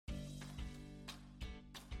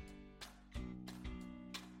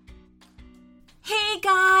Hey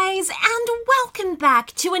guys, and welcome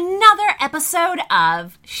back to another episode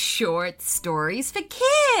of Short Stories for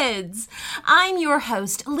Kids. I'm your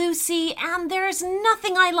host, Lucy, and there's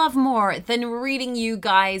nothing I love more than reading you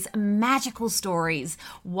guys magical stories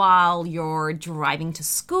while you're driving to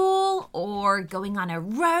school or going on a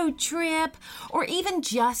road trip or even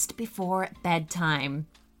just before bedtime.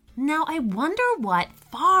 Now, I wonder what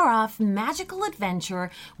far-off magical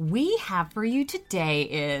adventure we have for you today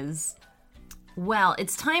is. Well,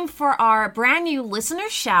 it's time for our brand new listener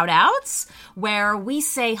shout-outs, where we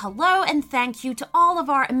say hello and thank you to all of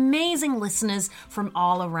our amazing listeners from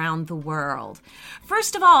all around the world.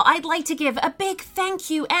 First of all, I'd like to give a big thank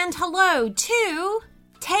you and hello to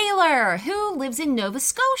Taylor, who lives in Nova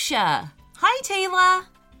Scotia. Hi, Taylor.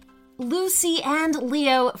 Lucy and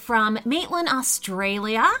Leo from Maitland,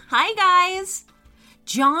 Australia. Hi, guys.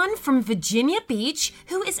 John from Virginia Beach,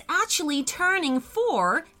 who is actually turning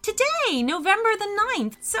 4 today, November the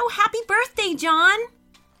 9th. So happy birthday, John.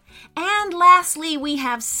 And lastly, we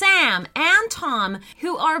have Sam and Tom,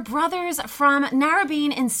 who are brothers from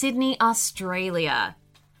Narrabeen in Sydney, Australia.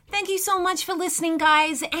 Thank you so much for listening,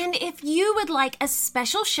 guys. And if you would like a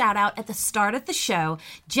special shout out at the start of the show,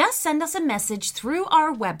 just send us a message through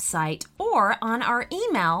our website or on our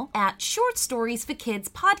email at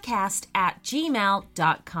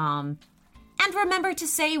shortstoriesforkidspodcast@gmail.com. And remember to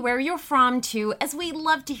say where you're from too, as we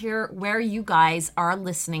love to hear where you guys are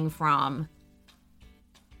listening from.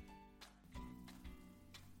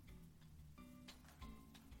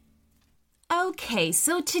 Okay,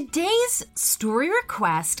 so today's story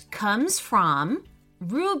request comes from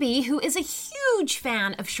Ruby, who is a huge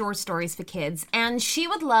fan of short stories for kids, and she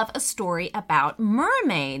would love a story about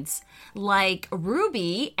mermaids, like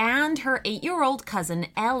Ruby and her 8-year-old cousin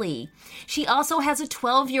Ellie. She also has a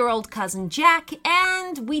 12-year-old cousin Jack,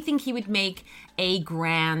 and we think he would make a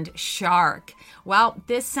grand shark. Well,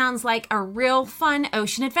 this sounds like a real fun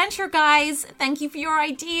ocean adventure, guys. Thank you for your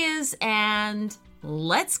ideas, and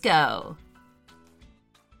let's go.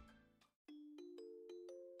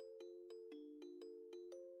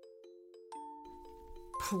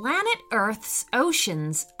 Planet Earth's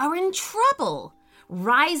oceans are in trouble.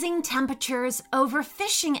 Rising temperatures,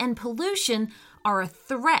 overfishing, and pollution are a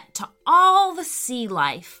threat to all the sea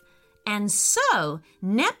life. And so,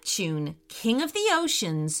 Neptune, king of the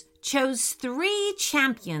oceans, chose 3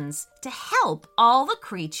 champions to help all the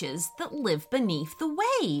creatures that live beneath the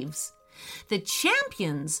waves. The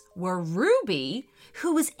champions were Ruby,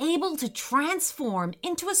 who was able to transform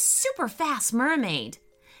into a super fast mermaid;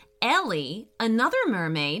 Ellie, another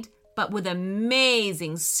mermaid, but with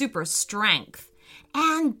amazing super strength;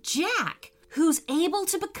 and Jack, who's able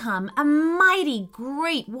to become a mighty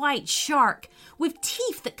great white shark with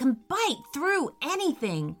teeth that can bite through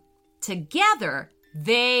anything. Together,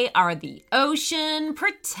 they are the Ocean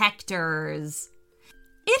Protectors.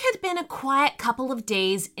 It had been a quiet couple of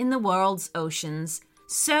days in the world's oceans,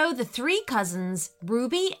 so the 3 cousins,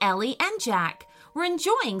 Ruby, Ellie, and Jack, were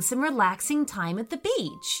enjoying some relaxing time at the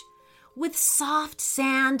beach. With soft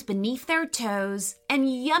sand beneath their toes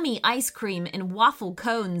and yummy ice cream and waffle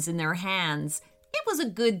cones in their hands, it was a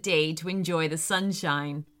good day to enjoy the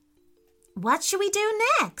sunshine. "What should we do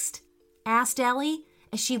next?" asked Ellie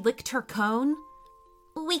as she licked her cone.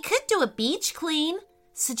 "We could do a beach clean,"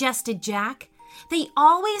 suggested Jack. They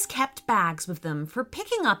always kept bags with them for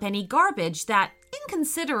picking up any garbage that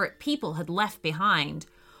inconsiderate people had left behind,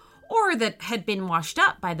 or that had been washed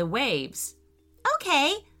up by the waves.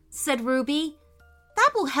 "Okay," said Ruby.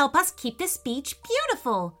 "That will help us keep this beach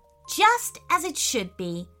beautiful, just as it should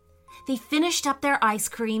be." They finished up their ice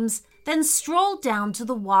creams, then strolled down to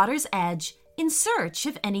the water's edge in search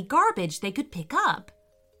of any garbage they could pick up.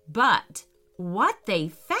 But what they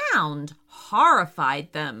found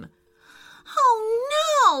horrified them. "Oh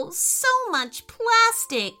no, so much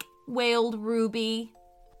plastic," wailed Ruby.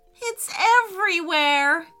 "It's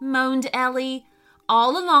everywhere," moaned Ellie.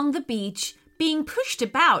 All along the beach, being pushed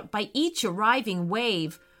about by each arriving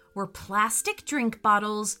wave, were plastic drink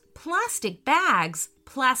bottles, plastic bags,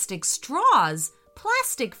 plastic straws,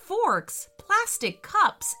 plastic forks, plastic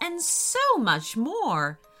cups, and so much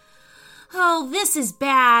more. "Oh, this is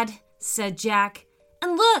bad," said Jack.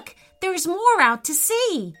 "And look, there's more out to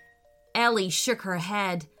sea." Ellie shook her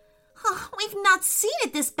head. "Oh, we've not seen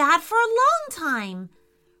it this bad for a long time."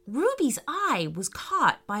 Ruby's eye was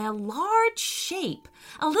caught by a large shape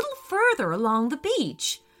a little further along the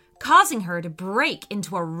beach, causing her to break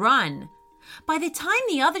into a run. By the time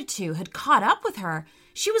the other 2 had caught up with her,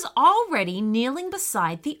 she was already kneeling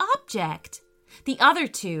beside the object. The other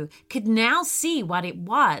 2 could now see what it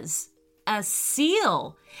was: a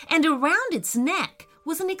seal, and around its neck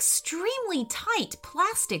was an extremely tight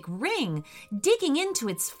plastic ring digging into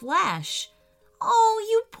its flesh. "Oh,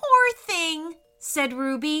 you poor thing," said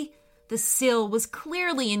Ruby. The seal was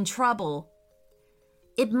clearly in trouble.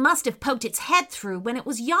 "It must have poked its head through when it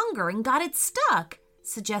was younger and got it stuck,"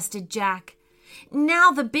 suggested Jack.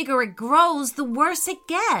 "Now the bigger it grows, the worse it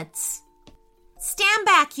gets." "Stand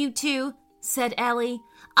back, you two," said Ellie.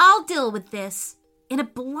 "I'll deal with this." In a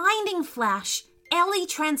blinding flash, Ellie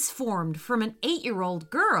transformed from an 8-year-old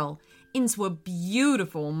girl into a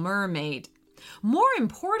beautiful mermaid. More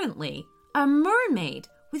importantly, a mermaid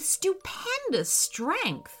with stupendous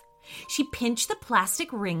strength. She pinched the plastic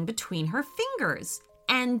ring between her fingers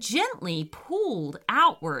and gently pulled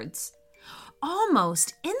outwards.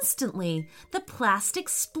 Almost instantly, the plastic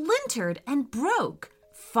splintered and broke,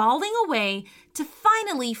 falling away to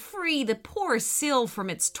finally free the poor seal from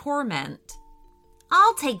its torment.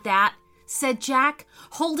 "I'll take that," said Jack,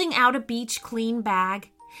 holding out a beach clean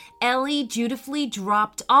bag. Ellie dutifully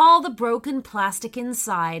dropped all the broken plastic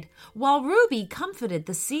inside, while Ruby comforted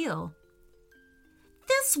the seal.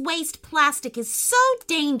 "This waste plastic is so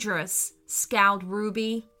dangerous," scowled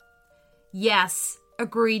Ruby. "Yes,"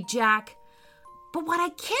 agreed Jack. "But what I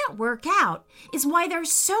can't work out is why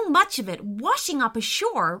there's so much of it washing up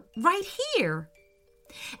ashore right here."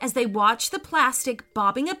 As they watched the plastic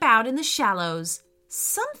bobbing about in the shallows,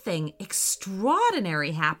 something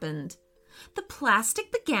extraordinary happened. The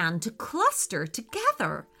plastic began to cluster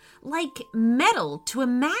together, like metal to a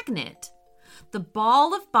magnet. The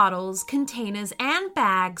ball of bottles, containers, and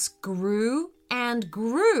bags grew and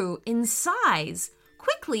grew in size,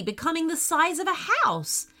 quickly becoming the size of a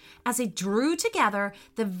house, as it drew together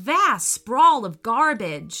the vast sprawl of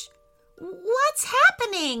garbage. "What's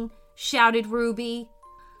happening?" shouted Ruby.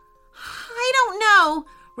 "I don't know,"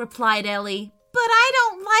 replied Ellie, "but I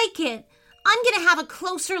don't like it. I'm going to have a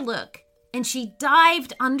closer look." And she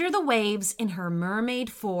dived under the waves in her mermaid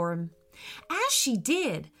form. As she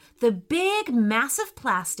did, the big mass of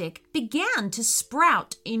plastic began to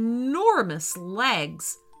sprout enormous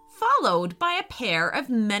legs, followed by a pair of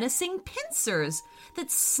menacing pincers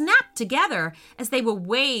that snapped together as they were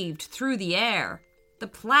waved through the air. The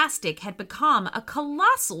plastic had become a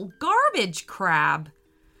colossal garbage crab.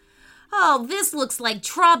 "Oh, this looks like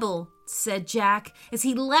trouble," said Jack as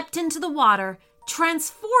he leapt into the water,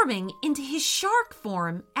 transforming into his shark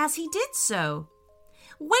form as he did so.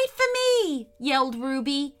 "Wait for me!" yelled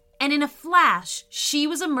Ruby, and in a flash, she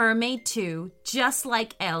was a mermaid too, just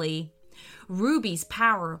like Ellie. Ruby's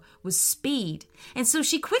power was speed, and so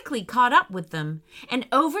she quickly caught up with them and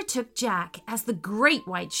overtook Jack as the great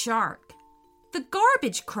white shark. The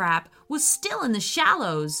garbage crab was still in the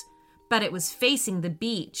shallows, but it was facing the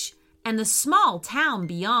beach and the small town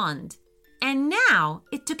beyond. And now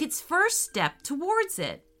it took its first step towards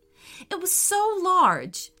it. It was so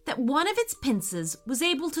large that one of its pincers was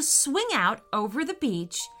able to swing out over the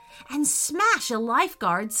beach and smash a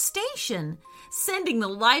lifeguard's station, sending the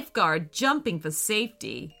lifeguard jumping for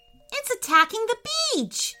safety. "It's attacking the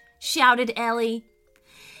beach!" shouted Ellie.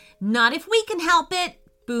 "Not if we can help it,"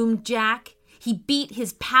 boomed Jack. He beat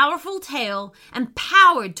his powerful tail and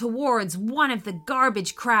powered towards one of the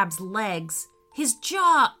garbage crab's legs. His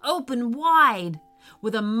jaw opened wide.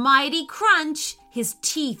 With a mighty crunch, his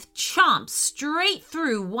teeth chomped straight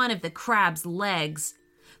through one of the crab's legs.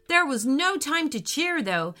 There was no time to cheer,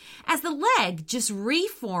 though, as the leg just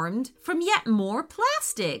reformed from yet more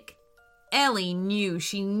plastic. Ellie knew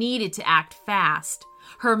she needed to act fast.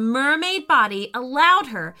 Her mermaid body allowed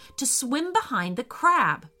her to swim behind the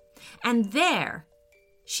crab. And there,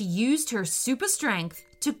 she used her super strength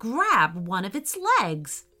to grab one of its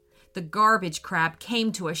legs. The garbage crab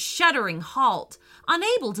came to a shuddering halt,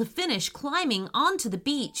 unable to finish climbing onto the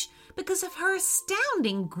beach because of her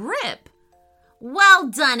astounding grip. "Well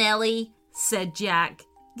done, Ellie," said Jack.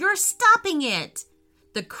 "You're stopping it."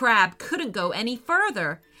 The crab couldn't go any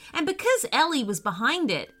further, and because Ellie was behind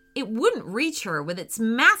it, it wouldn't reach her with its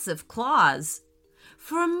massive claws.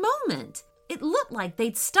 For a moment, it looked like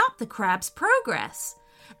they'd stopped the crab's progress,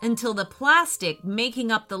 until the plastic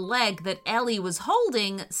making up the leg that Ellie was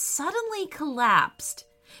holding suddenly collapsed.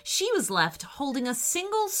 She was left holding a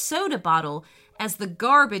single soda bottle as the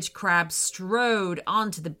garbage crab strode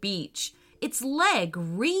onto the beach, its leg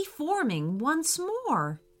reforming once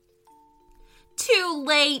more. "Too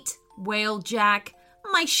late," wailed Jack.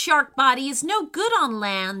 "My shark body is no good on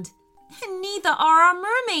land." "And neither are our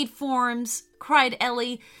mermaid forms," cried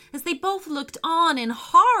Ellie as they both looked on in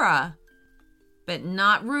horror. But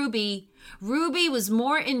not Ruby. Ruby was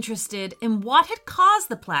more interested in what had caused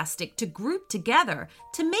the plastic to group together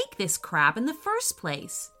to make this crab in the first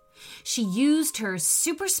place. She used her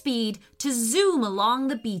super speed to zoom along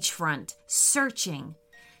the beachfront, searching.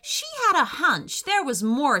 She had a hunch there was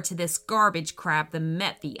more to this garbage crab than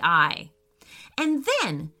met the eye. And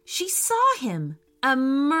then she saw him, a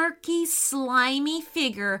murky, slimy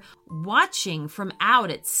figure watching from out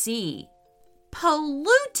at sea.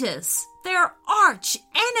 Pollutus, their arch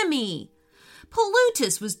enemy!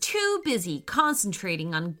 Pollutus was too busy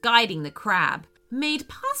concentrating on guiding the crab, made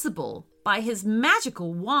possible by his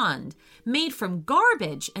magical wand made from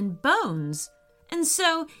garbage and bones, and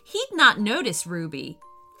so he'd not notice Ruby.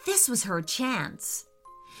 This was her chance.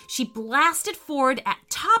 She blasted forward at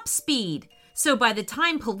top speed, so by the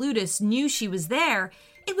time Pollutus knew she was there,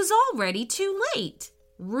 it was already too late.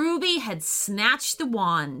 Ruby had snatched the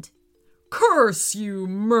wand. "Curse you,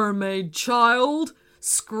 mermaid child!"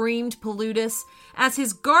 screamed Pollutus as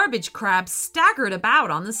his garbage crab staggered about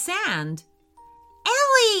on the sand.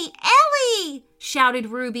 "Ellie! Ellie!" shouted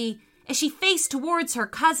Ruby as she faced towards her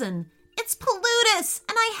cousin. "It's Pollutus,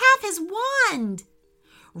 and I have his wand!"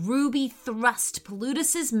 Ruby thrust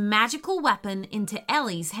Pollutus's magical weapon into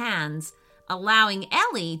Ellie's hands, allowing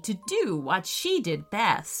Ellie to do what she did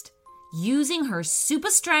best. Using her super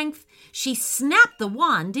strength, she snapped the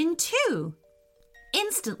wand in two.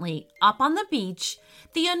 Instantly, up on the beach,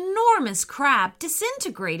 the enormous crab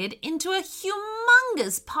disintegrated into a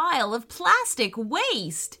humongous pile of plastic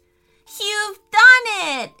waste. "You've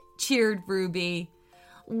done it!" cheered Ruby.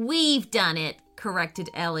 "We've done it," corrected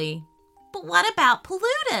Ellie. "But what about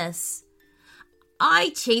Pollutus?"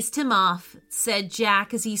 "I chased him off," said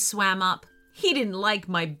Jack as he swam up. "He didn't like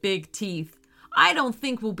my big teeth. I don't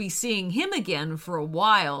think we'll be seeing him again for a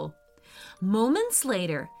while." Moments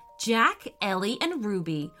later, Jack, Ellie, and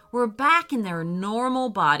Ruby were back in their normal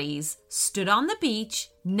bodies, stood on the beach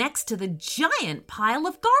next to the giant pile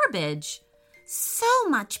of garbage. "So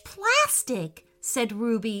much plastic," said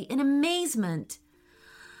Ruby in amazement.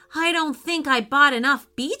 "I don't think I bought enough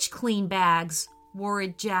beach clean bags,"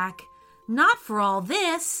 worried Jack. "Not for all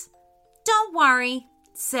this." "Don't worry,"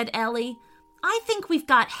 said Ellie. "I think we've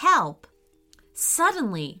got help."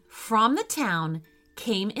 Suddenly, from the town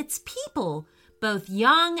came its people, both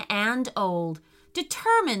young and old,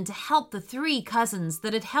 determined to help the three cousins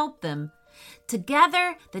that had helped them.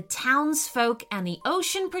 Together, the townsfolk and the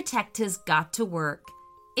ocean protectors got to work.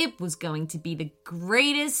 It was going to be the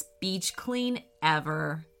greatest beach clean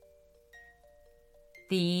ever.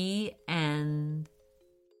 The end.